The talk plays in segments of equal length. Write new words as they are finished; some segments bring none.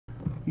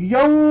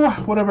Yo,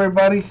 what up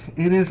everybody?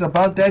 It is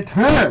about that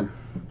time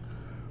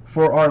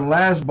for our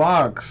last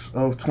box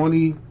of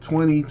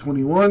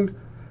 2020-21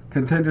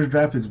 Contenders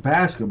Graphics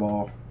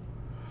Basketball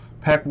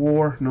Pack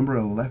War number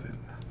 11.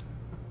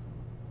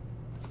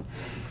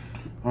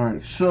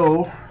 Alright,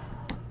 so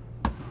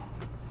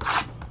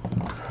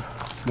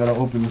gotta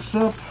open this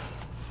up.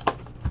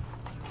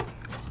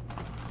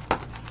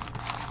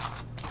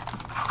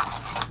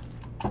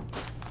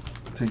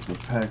 Take the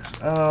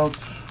packs out.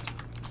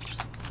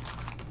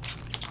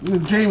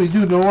 Jamie,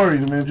 dude, don't worry,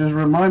 man. Just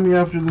remind me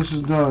after this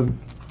is done.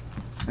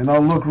 And I'll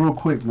look real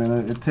quick, man.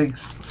 It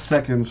takes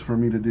seconds for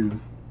me to do.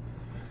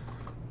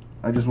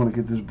 I just want to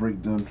get this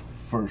break done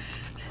first.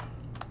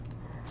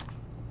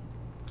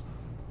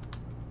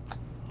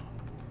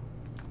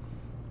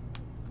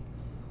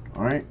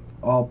 Alright.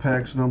 All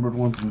packs numbered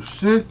 1 through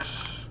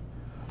 6.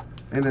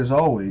 And as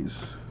always,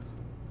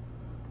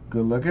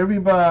 good luck,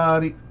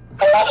 everybody.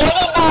 Good luck,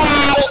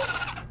 everybody.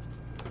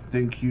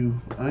 Thank you,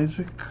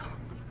 Isaac.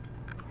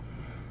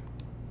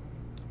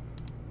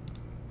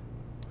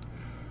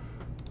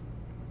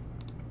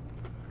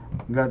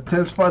 Got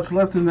 10 spots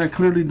left in that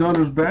Clearly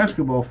Donner's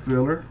basketball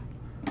filler.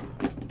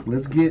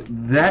 Let's get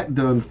that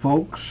done,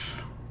 folks.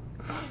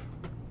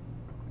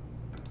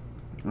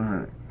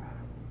 Alright.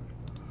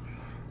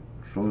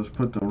 So let's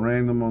put the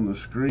random on the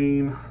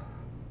screen.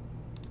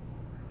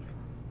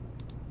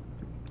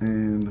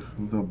 And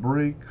the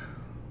break.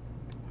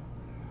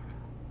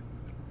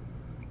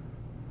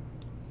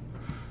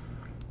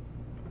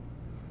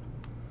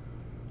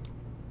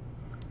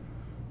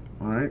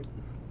 Alright.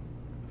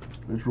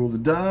 Let's roll the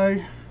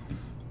die.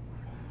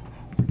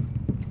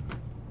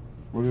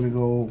 We're going to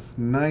go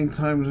 9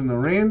 times in the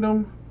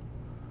random.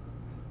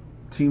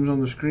 Teams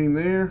on the screen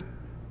there.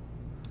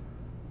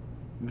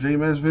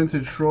 JMS,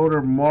 Vintage,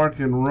 Schroeder, Mark,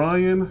 and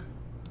Ryan.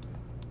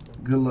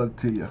 Good luck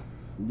to you.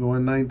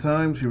 Going 9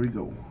 times. Here we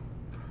go.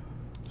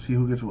 See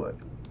who gets what.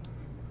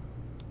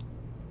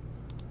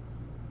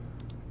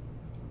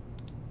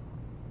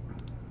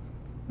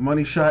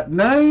 Money shot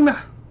 9.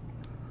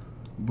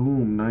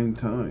 Boom, 9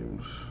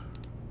 times.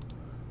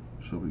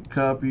 So we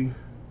copy.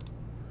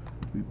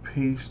 We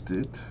paste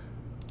it.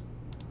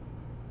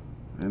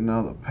 And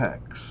now the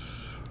packs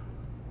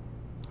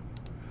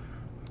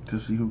to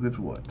see who gets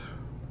what.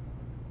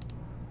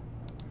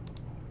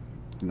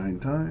 9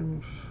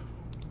 times.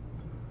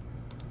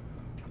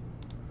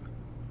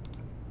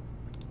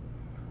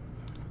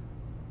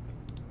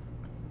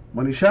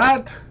 Money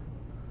shot.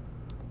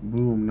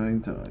 Boom,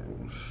 9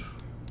 times.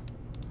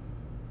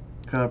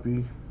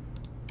 Copy,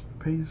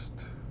 paste,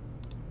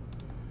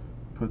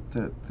 put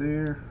that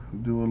there,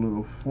 do a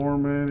little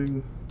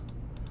formatting.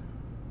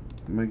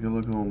 Make it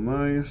look all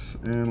nice,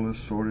 and let's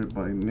sort it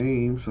by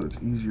name so it's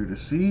easier to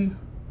see.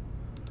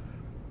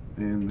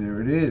 And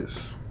there it is.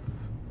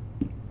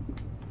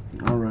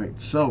 Alright,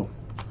 so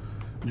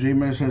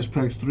JMS has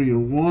packs 3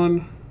 and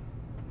 1.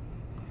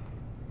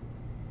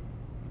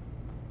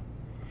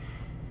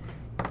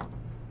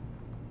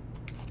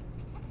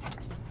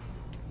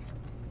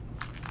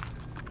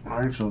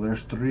 Alright, so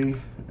there's 3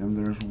 and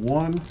there's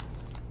 1.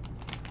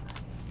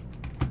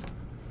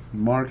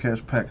 Mark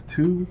has pack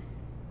 2.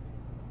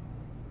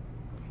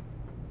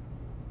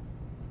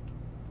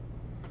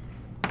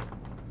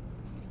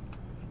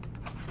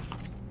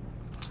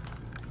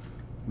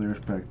 There's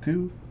pack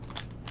 2.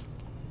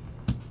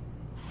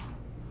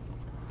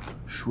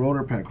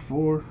 Schroeder pack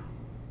 4.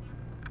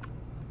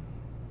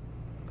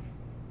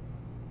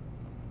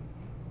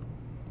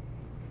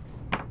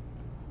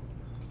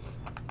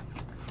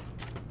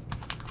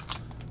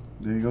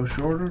 There you go,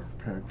 Schroeder,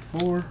 pack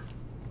 4.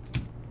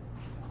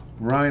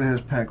 Ryan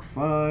has pack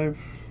 5.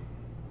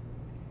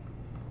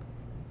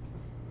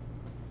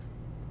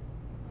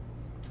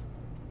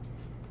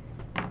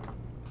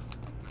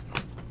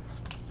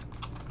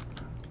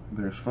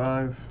 There's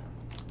 5.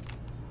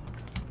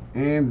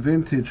 And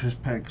Vintage has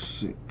pack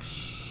 6.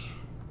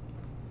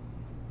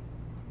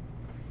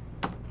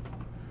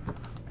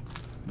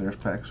 There's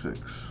pack 6.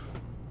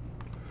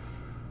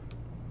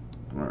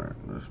 Alright,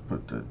 let's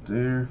put that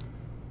there.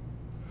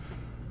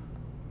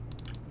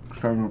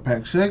 Starting with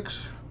pack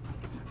 6.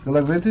 Good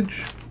luck,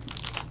 Vintage.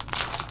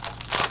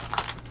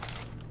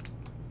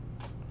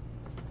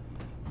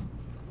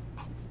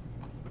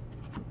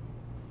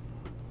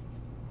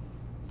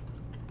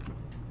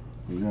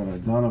 We got a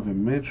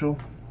Donovan Mitchell.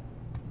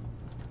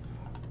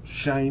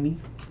 Shiny.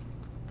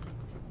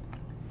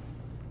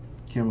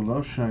 Kim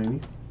loves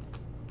shiny.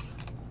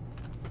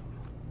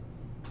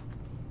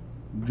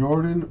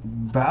 Jordan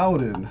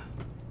Bowden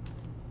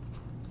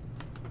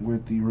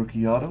with the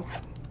rookie auto.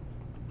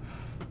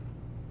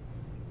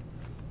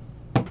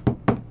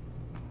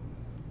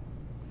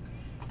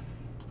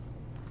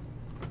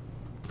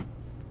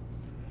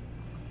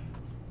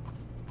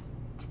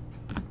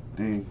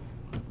 Dang.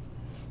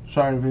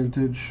 Sorry,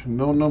 Vintage.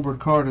 No numbered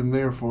card in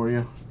there for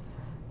you.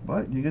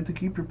 But you get to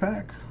keep your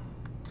pack.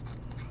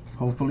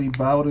 Hopefully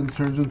Bowden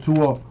turns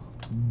into a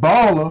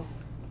baller.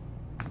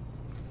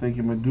 Thank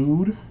you, my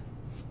dude.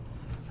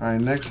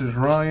 Alright, next is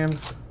Ryan.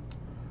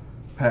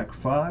 Pack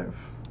 5.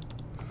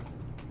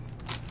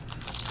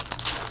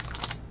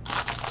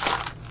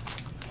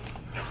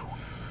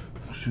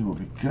 see what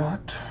we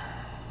got.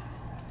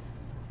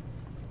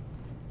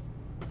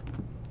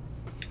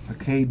 A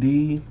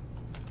KD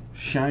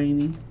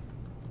shiny.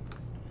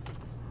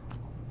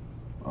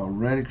 A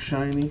Reddick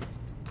shiny.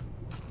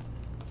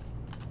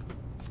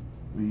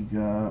 We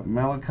got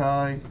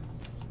Malachi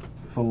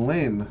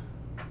Flynn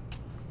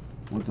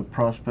with the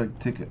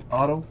prospect ticket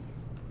auto.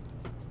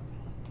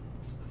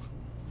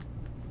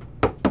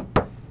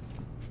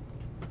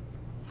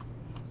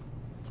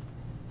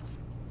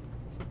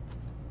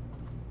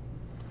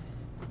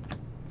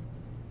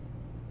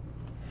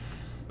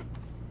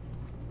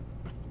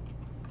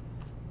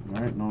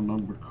 Alright, no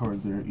numbered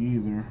card there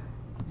either.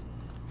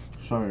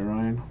 Sorry,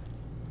 Ryan.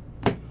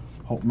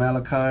 Hope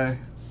Malachi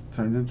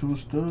turned into a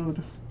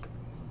stud.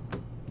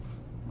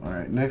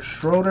 Alright, next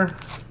Schroeder.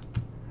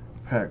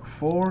 Pack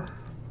 4.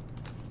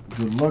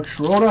 Good luck,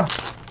 Schroeder.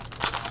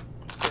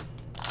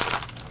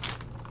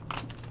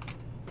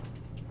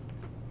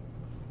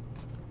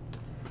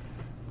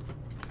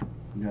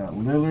 We got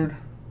Lillard.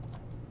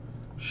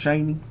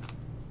 Shiny.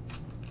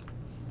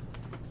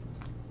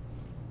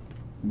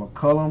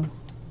 McCollum.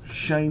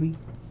 Shiny.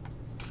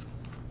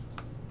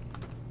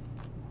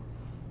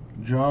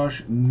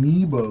 Josh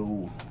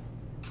Nebo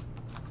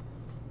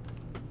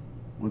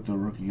with the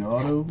rookie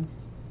auto.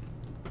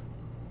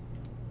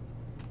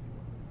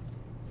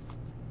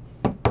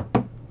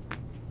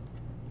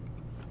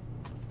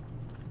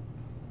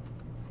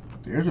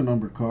 There's a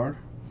numbered card.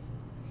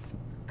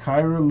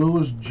 Kyra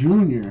Lewis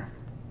Jr.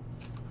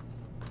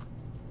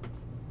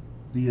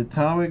 The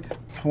Atomic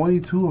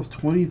 22 of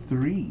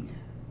 23.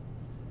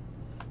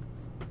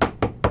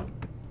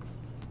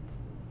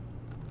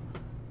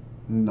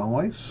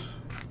 Nice.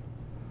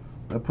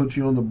 That puts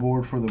you on the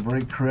board for the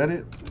break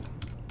credit.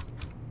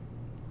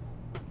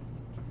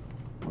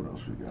 What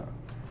else we got?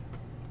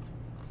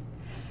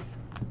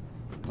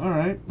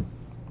 Alright.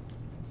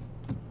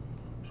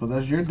 So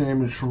that's your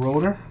damage,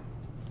 Schroeder.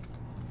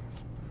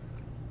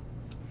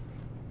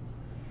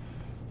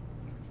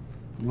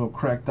 A little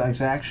cracked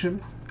ice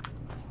action.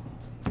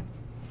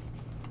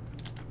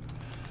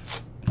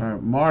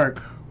 Alright,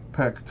 Mark,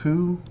 pack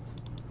 2.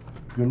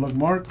 Good luck,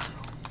 Mark.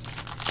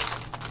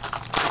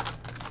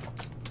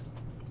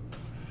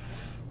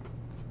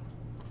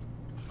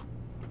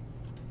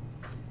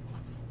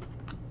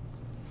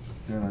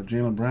 Got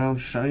Jaylen Brown,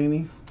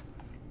 shiny.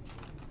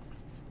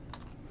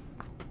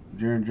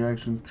 Jaren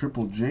Jackson,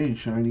 Triple J,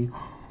 shiny.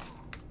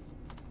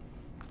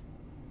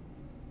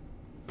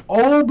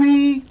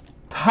 Obi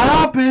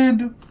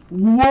Toppin,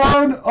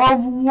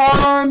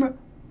 1/1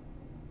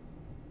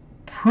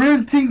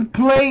 printing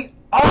plate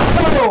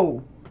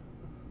auto.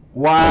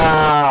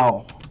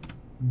 Wow,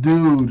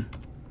 dude,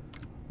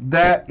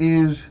 that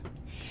is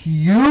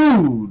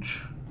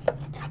huge.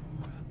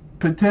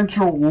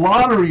 Potential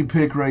lottery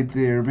pick right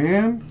there,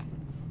 man.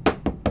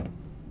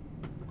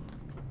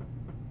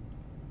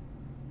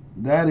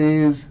 That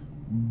is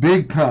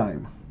big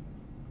time.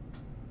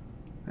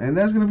 And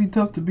that's going to be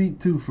tough to beat,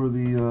 too, for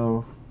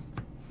the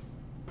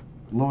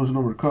lowest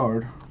numbered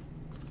card.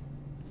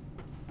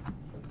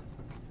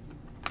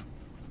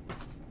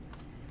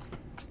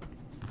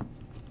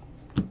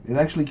 It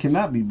actually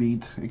cannot be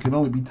beat. It can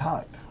only be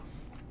tied.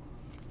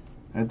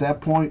 At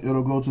that point,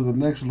 it'll go to the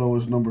next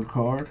lowest numbered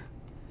card.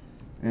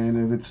 And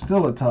if it's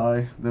still a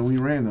tie, then we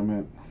random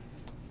it.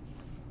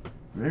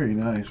 Very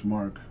nice,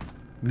 Mark.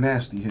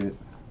 Nasty hit.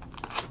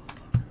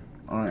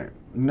 Alright,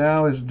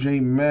 now is J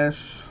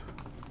Mess.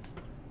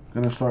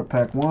 Gonna start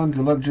pack 1.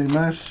 Good luck, J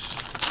Mess.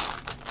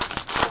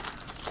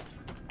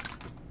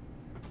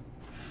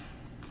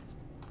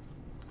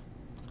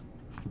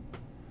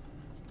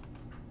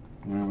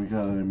 There we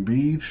got an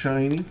Embiid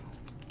shiny.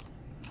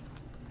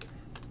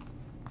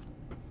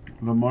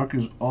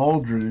 LaMarcus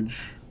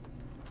Aldridge,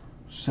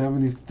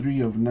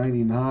 73 of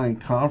 99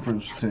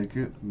 conference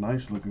ticket.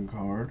 Nice looking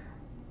card.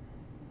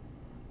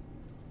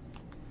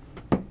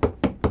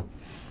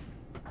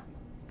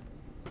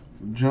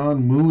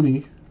 John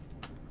Mooney,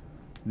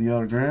 the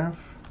autograph.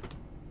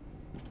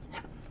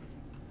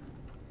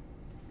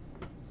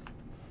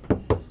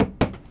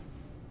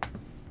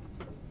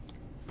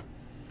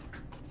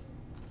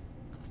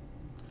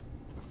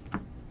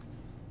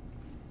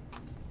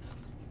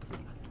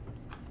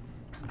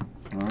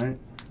 All right.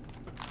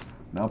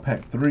 Now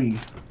pack 3.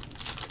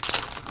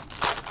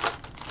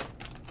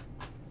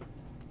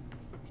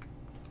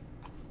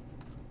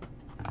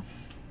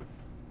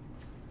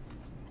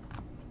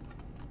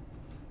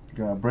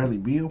 Got Bradley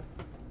Beal.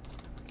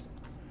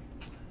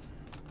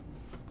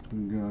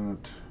 We got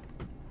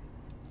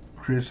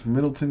Chris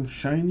Middleton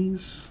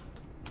shinies.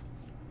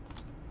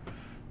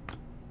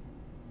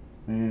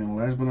 And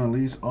last but not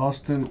least,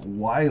 Austin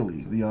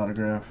Wiley, the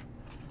autograph.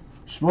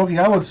 Smokey,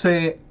 I would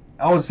say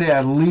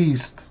at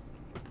least,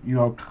 you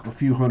know, a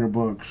few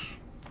 $100.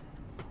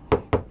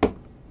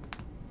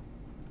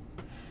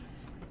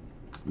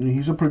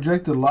 He's a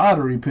projected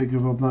lottery pick,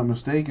 if I'm not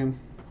mistaken.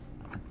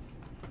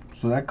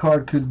 So that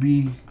card could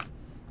be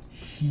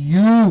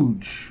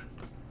huge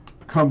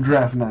come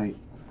draft night.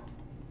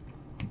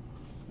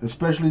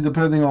 Especially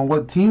depending on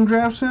what team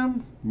drafts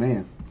him.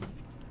 Man.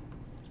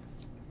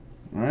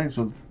 Alright,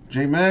 so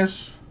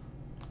J-Mass.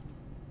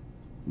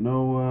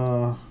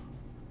 No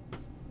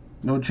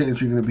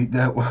chance you're gonna beat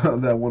that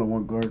that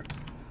 101 card.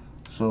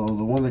 So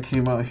the one that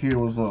came out here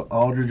was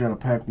Aldridge out of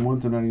pack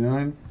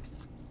 1/99.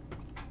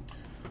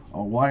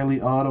 A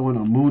Wiley auto and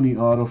a Mooney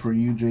auto for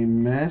you,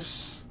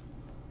 J-Mass.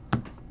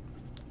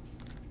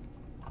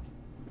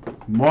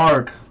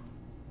 Mark,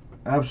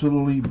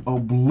 absolutely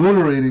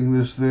obliterating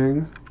this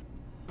thing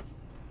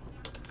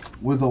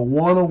with a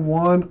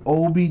 101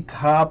 Obi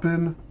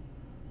Toppin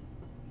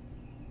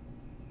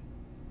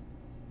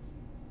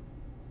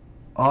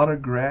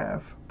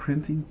autograph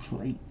printing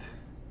plate.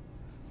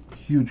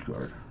 Huge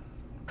card.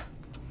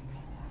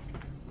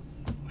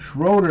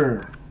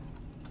 Schroeder.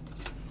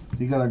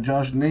 You got a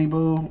Josh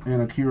Nebo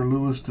and a Kira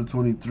Lewis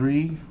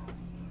 /23.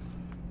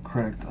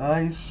 Cracked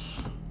ice.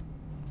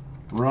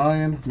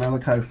 Ryan,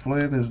 Malachi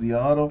Flynn is the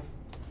auto,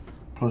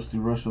 plus the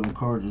rest of the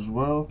cards as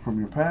well from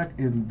your pack.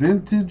 In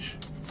vintage,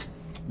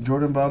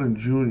 Jordan Bowden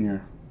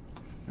Jr.,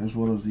 as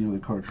well as the other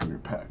cards from your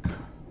pack.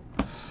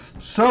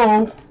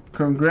 So,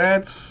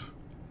 congrats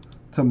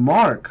to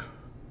Mark,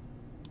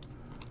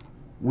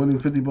 winning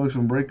 50 bucks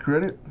on break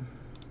credit.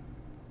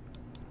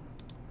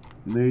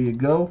 There you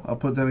go. I'll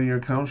put that in your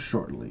account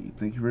shortly.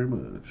 Thank you very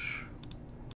much.